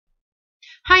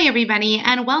Hi everybody,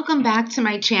 and welcome back to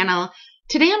my channel.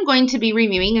 Today I'm going to be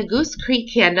reviewing a Goose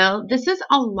Creek candle. This is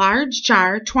a large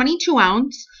jar, 22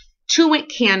 ounce, 2-wick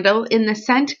candle in the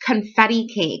scent Confetti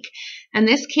Cake. And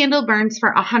this candle burns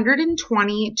for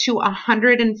 120 to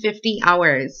 150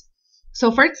 hours.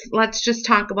 So first, let's just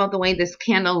talk about the way this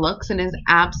candle looks. It is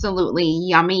absolutely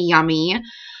yummy, yummy.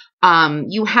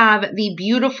 You have the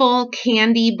beautiful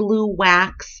candy blue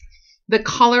wax, the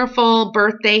colorful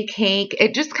birthday cake.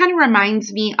 It just kind of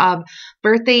reminds me of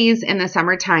birthdays in the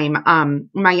summertime.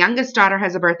 My youngest daughter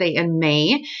has a birthday in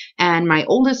May, and my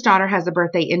oldest daughter has a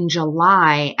birthday in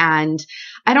July. And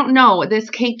I don't know, this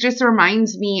cake just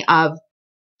reminds me of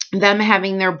them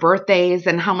having their birthdays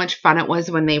and how much fun it was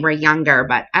when they were younger.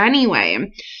 But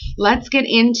anyway, let's get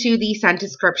into the scent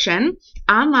description.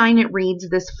 Online, it reads,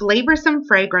 "This flavorsome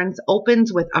fragrance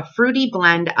opens with a fruity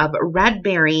blend of red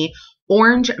berry,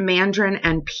 orange, mandarin,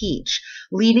 and peach,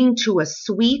 leading to a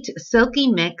sweet, silky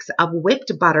mix of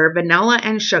whipped butter, vanilla,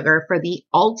 and sugar for the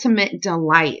ultimate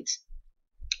delight."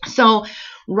 So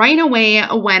right away,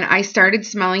 when I started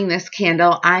smelling this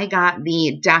candle, I got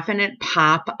the definite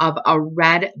pop of a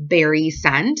red berry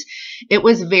scent. It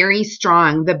was very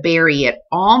strong, the berry. It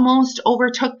almost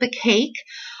overtook the cake.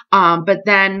 But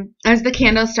then as the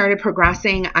candle started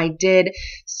progressing, I did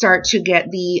start to get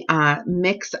the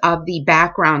mix of the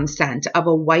background scent of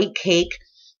a white cake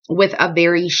with a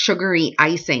very sugary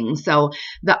icing. So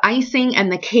the icing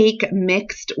and the cake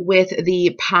mixed with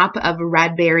the pop of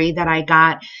red berry that I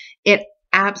got, it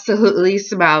absolutely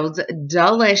smells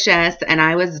delicious. And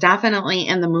I was definitely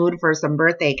in the mood for some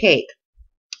birthday cake.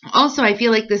 Also, I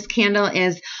feel like this candle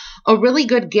is a really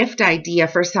good gift idea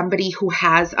for somebody who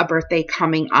has a birthday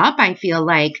coming up. I feel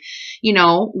like, you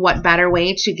know, what better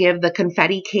way to give the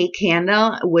confetti cake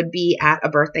candle would be at a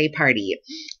birthday party.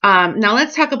 Now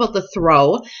let's talk about the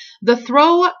throw. The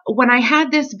throw, when I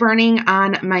had this burning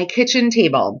on my kitchen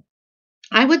table,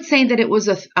 I would say that it was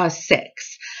a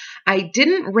 6. I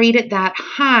didn't rate it that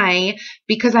high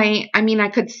because I mean, I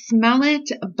could smell it,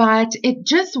 but it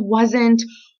just wasn't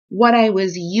what I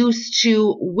was used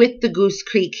to with the Goose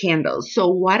Creek candles. So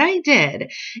what I did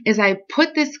is I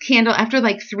put this candle, after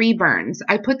like 3 burns,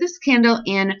 I put this candle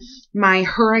in my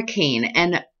Hurricane,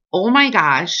 and oh my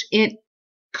gosh, it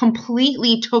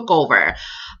completely took over.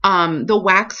 The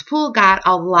wax pool got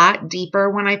a lot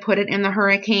deeper when I put it in the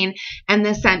Hurricane, and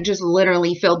the scent just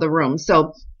literally filled the room.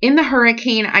 So in the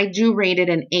Hurricane, I do rate it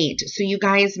an 8. So you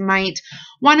guys might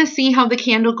want to see how the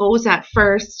candle goes at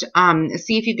first.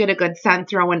 See if you get a good scent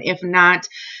throw, and if not,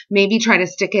 maybe try to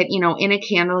stick it, you know, in a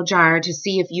candle jar to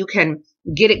see if you can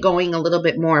get it going a little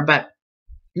bit more. But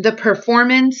the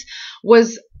performance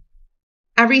was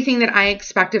everything that I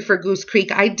expected for Goose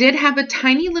Creek. I did have a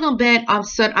tiny little bit of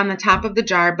soot on the top of the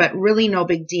jar, but really no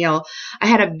big deal. I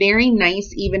had a very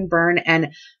nice even burn and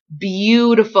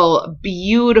beautiful,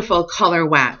 beautiful color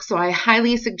wax. So I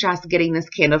highly suggest getting this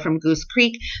candle from Goose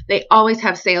Creek. They always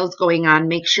have sales going on.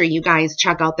 Make sure you guys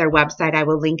check out their website. I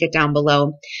will link it down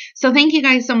below. So thank you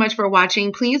guys so much for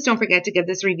watching. Please don't forget to give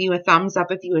this review a thumbs up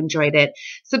if you enjoyed it.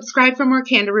 Subscribe for more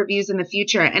candle reviews in the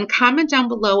future, and comment down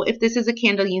below if this is a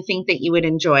candle you think that you would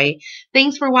enjoy.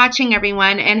 Thanks for watching,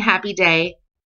 everyone, and happy day.